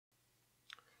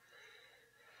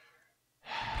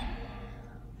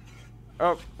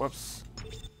Oh, whoops.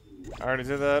 I already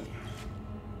did that.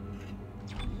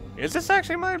 Is this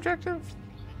actually my objective?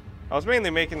 I was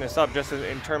mainly making this up just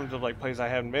in terms of like places I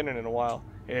haven't been in a while.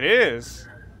 It is.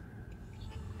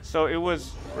 So it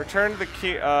was return to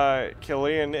the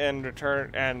Killian and return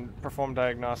and perform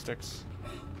diagnostics.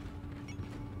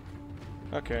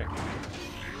 Okay.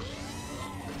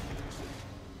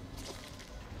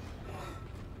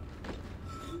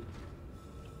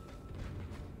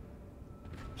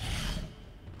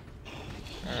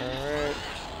 Alright.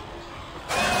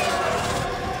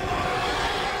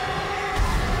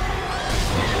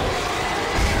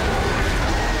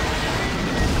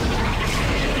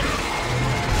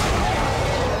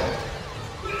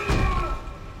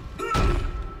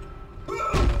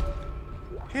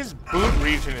 His boot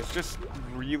region is just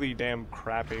really damn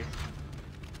crappy.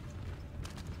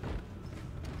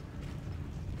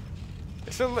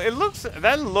 So it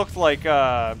looked like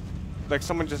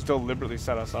someone just deliberately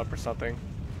set us up or something.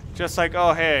 Just like,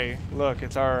 oh hey, look,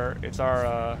 it's our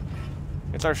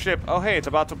ship. Oh hey, it's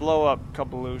about to blow up,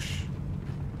 kabaloosh.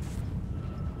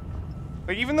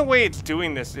 But even the way it's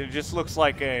doing this, it just looks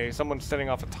like someone's setting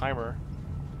off a timer.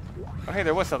 Oh hey,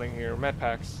 there was something here, med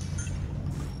packs.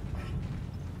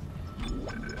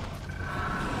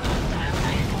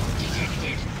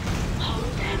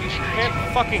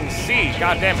 Can't fucking see,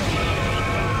 god damn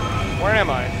it. Where am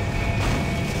I?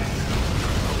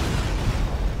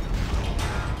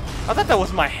 I thought that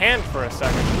was my hand for a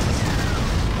second.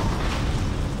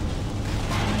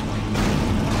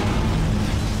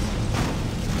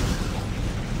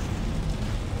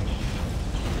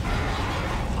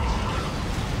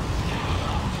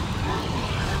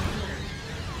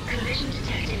 Collision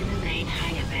detected in the main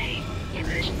hangar bay.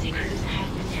 Emergency crews have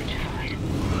been notified.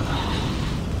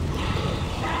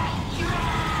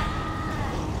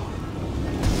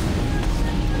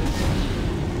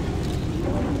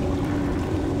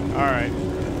 Alright.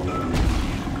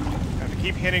 Have to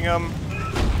keep hitting him.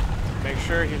 Make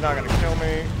sure he's not gonna kill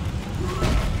me.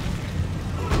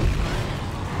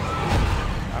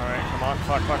 Alright, come on.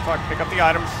 Fuck, fuck, fuck. Pick up the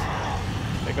items.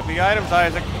 Pick up the items,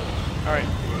 Isaac. Alright,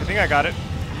 I think I got it.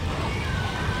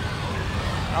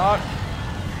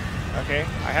 Okay,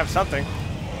 I have something.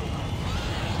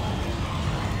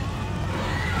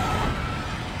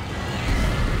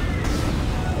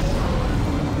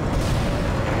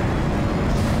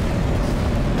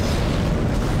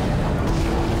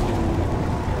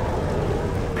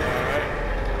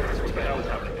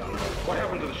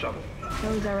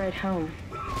 Those are right home.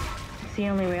 It's the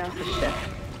only way off the ship.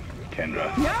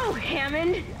 Kendra. No,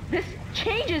 Hammond! This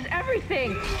changes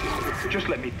everything! Just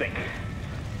let me think.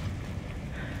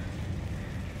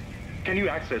 Can you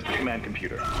access the command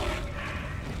computer?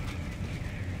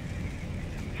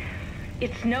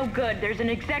 It's no good. There's an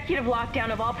executive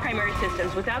lockdown of all primary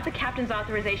systems. Without the captain's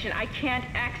authorization, I can't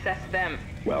access them.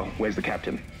 Well, where's the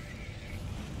captain?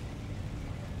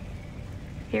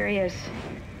 Here he is.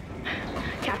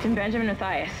 Captain Benjamin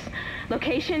Mathias.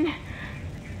 Location?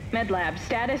 Med lab.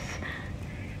 Status?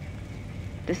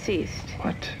 Deceased.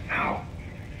 What? How?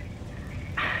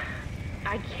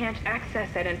 I can't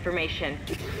access that information.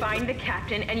 Find the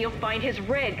captain and you'll find his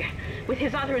rig. With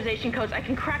his authorization codes, I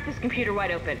can crack this computer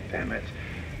wide open. Damn it.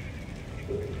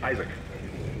 Isaac,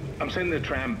 I'm sending the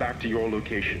tram back to your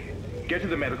location. Get to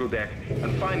the medical deck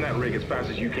and find that rig as fast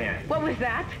as you can. What was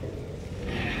that?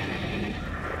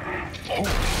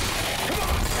 Oh.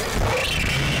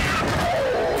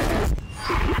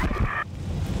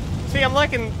 See, I'm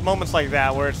liking moments like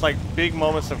that, where it's like big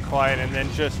moments of quiet and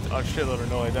then just a shitload of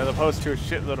noise, as opposed to a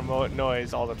shitload of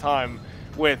noise all the time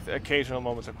with occasional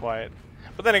moments of quiet.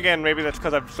 But then again, maybe that's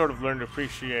because I've sort of learned to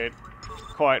appreciate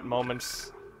quiet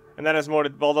moments. And that has more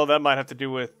to, although that might have to do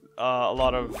with a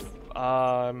lot of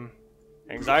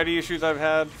anxiety issues I've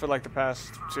had for like the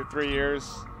past 2-3 years.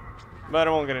 But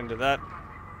I won't get into that.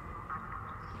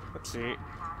 Let's see.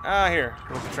 Here.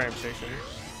 There's the train station.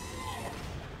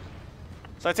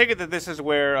 So I take it that this is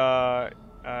where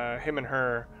him and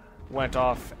her went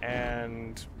off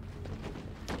and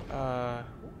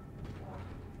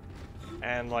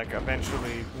like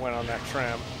eventually went on that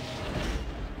tram.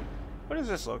 What is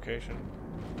this location?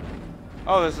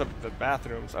 Oh, this is the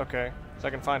bathrooms. Okay, so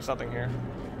I can find something here.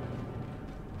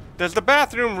 Does the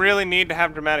bathroom really need to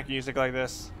have dramatic music like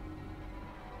this?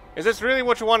 Is this really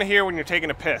what you want to hear when you're taking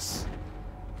a piss?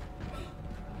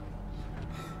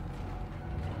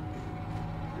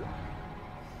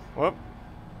 Whoop.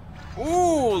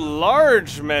 Ooh,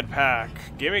 large med pack.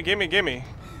 Gimme, gimme, gimme.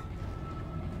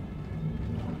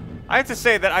 I have to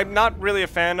say that I'm not really a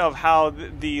fan of how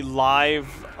the live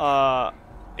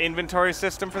inventory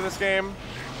system for this game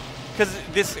Because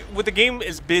this, with the game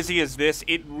as busy as this,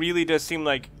 it really does seem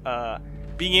like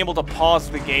being able to pause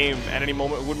the game at any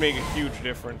moment would make a huge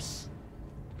difference.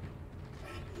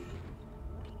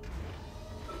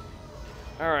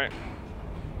 Alright.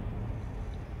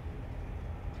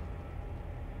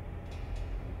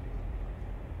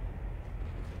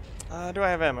 Do I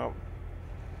have ammo?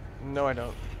 No, I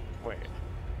don't. Wait.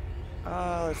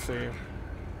 Let's see.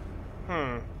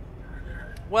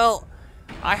 Well,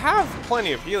 I have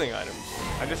plenty of healing items.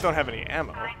 I just don't have any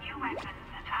ammo. Find new weapons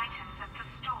and items at the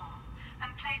store,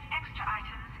 and place extra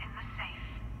items in the safe.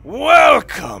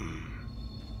 Welcome!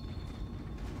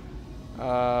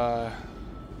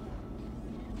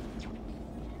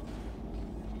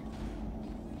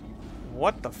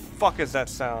 What the fuck is that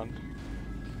sound?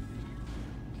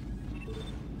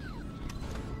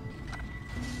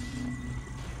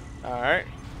 Alright.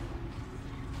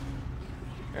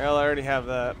 Well, I already have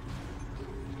that.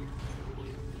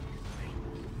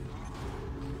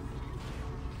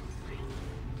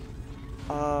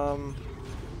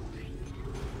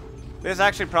 This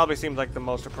actually probably seems like the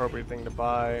most appropriate thing to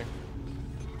buy.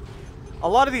 A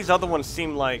lot of these other ones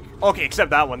seem like... Okay,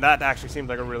 except that one. That actually seems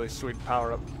like a really sweet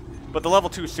power-up. But the level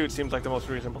 2 suit seems like the most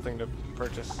reasonable thing to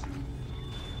purchase.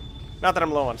 Not that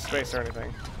I'm low on space or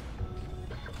anything.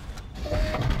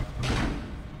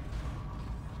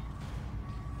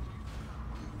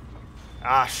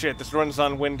 Ah, shit. This runs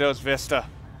on Windows Vista.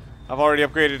 I've already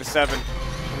upgraded to 7.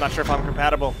 I'm not sure if I'm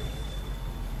compatible.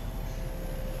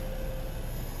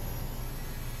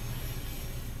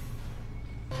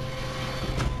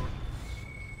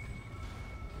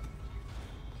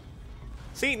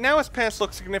 See, now his pants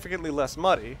look significantly less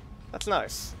muddy. That's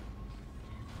nice.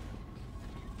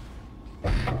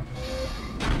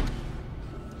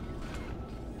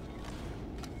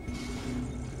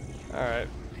 Alright.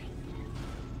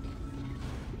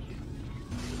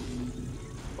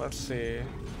 Let's see.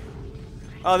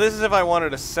 Oh, this is if I wanted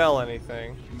to sell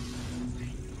anything.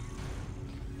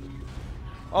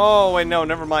 Oh, wait, no,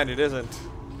 never mind, it isn't.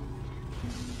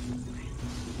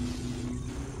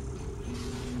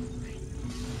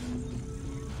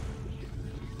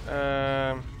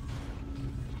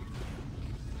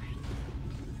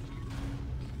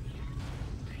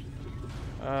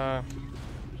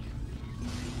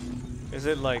 Is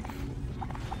it like...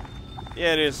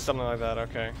 Yeah, it is something like that,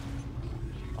 okay.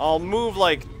 I'll move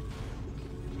like...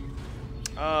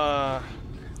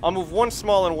 I'll move one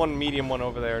small and one medium one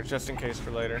over there, just in case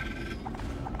for later.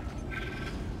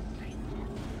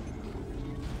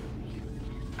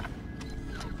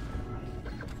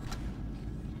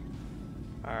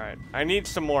 Alright, I need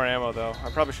some more ammo though. I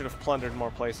probably should have plundered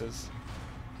more places.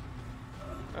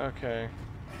 Okay.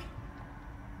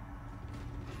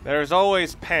 There's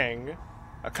always Peng,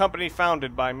 a company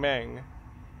founded by Meng,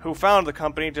 who found the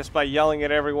company just by yelling at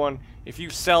everyone, "If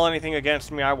you sell anything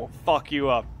against me, I will fuck you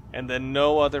up." And then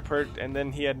no other and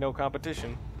then he had no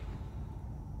competition.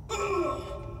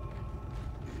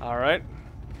 Alright.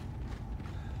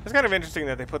 It's kind of interesting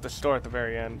that they put the store at the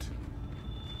very end.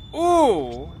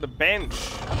 Ooh, the bench.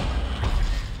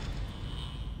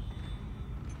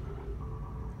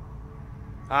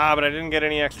 Ah, but I didn't get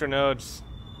any extra nodes.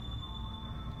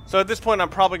 So at this point, I'm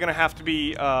probably going to have to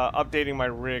be updating my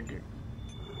rig.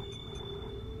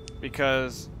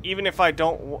 Because even if I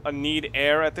don't need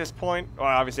air at this point, well,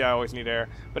 obviously I always need air,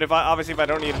 but if I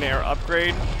don't need an air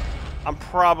upgrade, I'm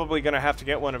probably going to have to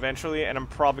get one eventually, and I'm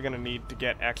probably going to need to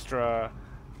get extra,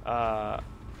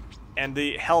 and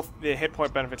the hit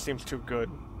point benefit seems too good.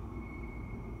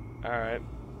 Alright.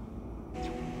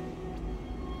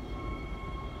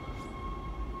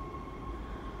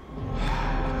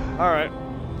 Alright.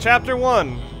 Chapter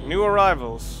 1, New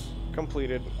Arrivals,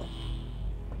 completed.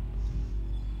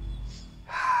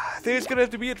 I think it's gonna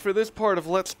have to be it for this part of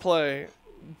Let's Play.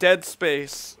 Dead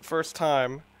Space, first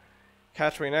time.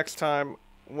 Catch me next time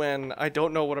when I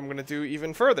don't know what I'm gonna do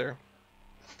even further.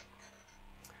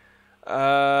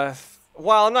 While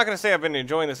I'm not gonna say I've been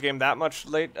enjoying this game that much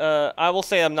late, I will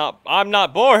say I'm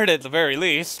not bored at the very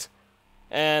least.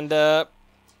 And yeah,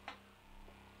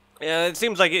 it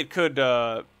seems like it could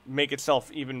make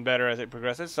itself even better as it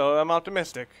progresses, so I'm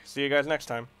optimistic. See you guys next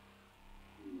time.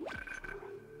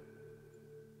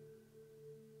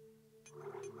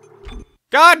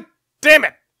 God damn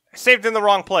it! I saved in the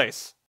wrong place.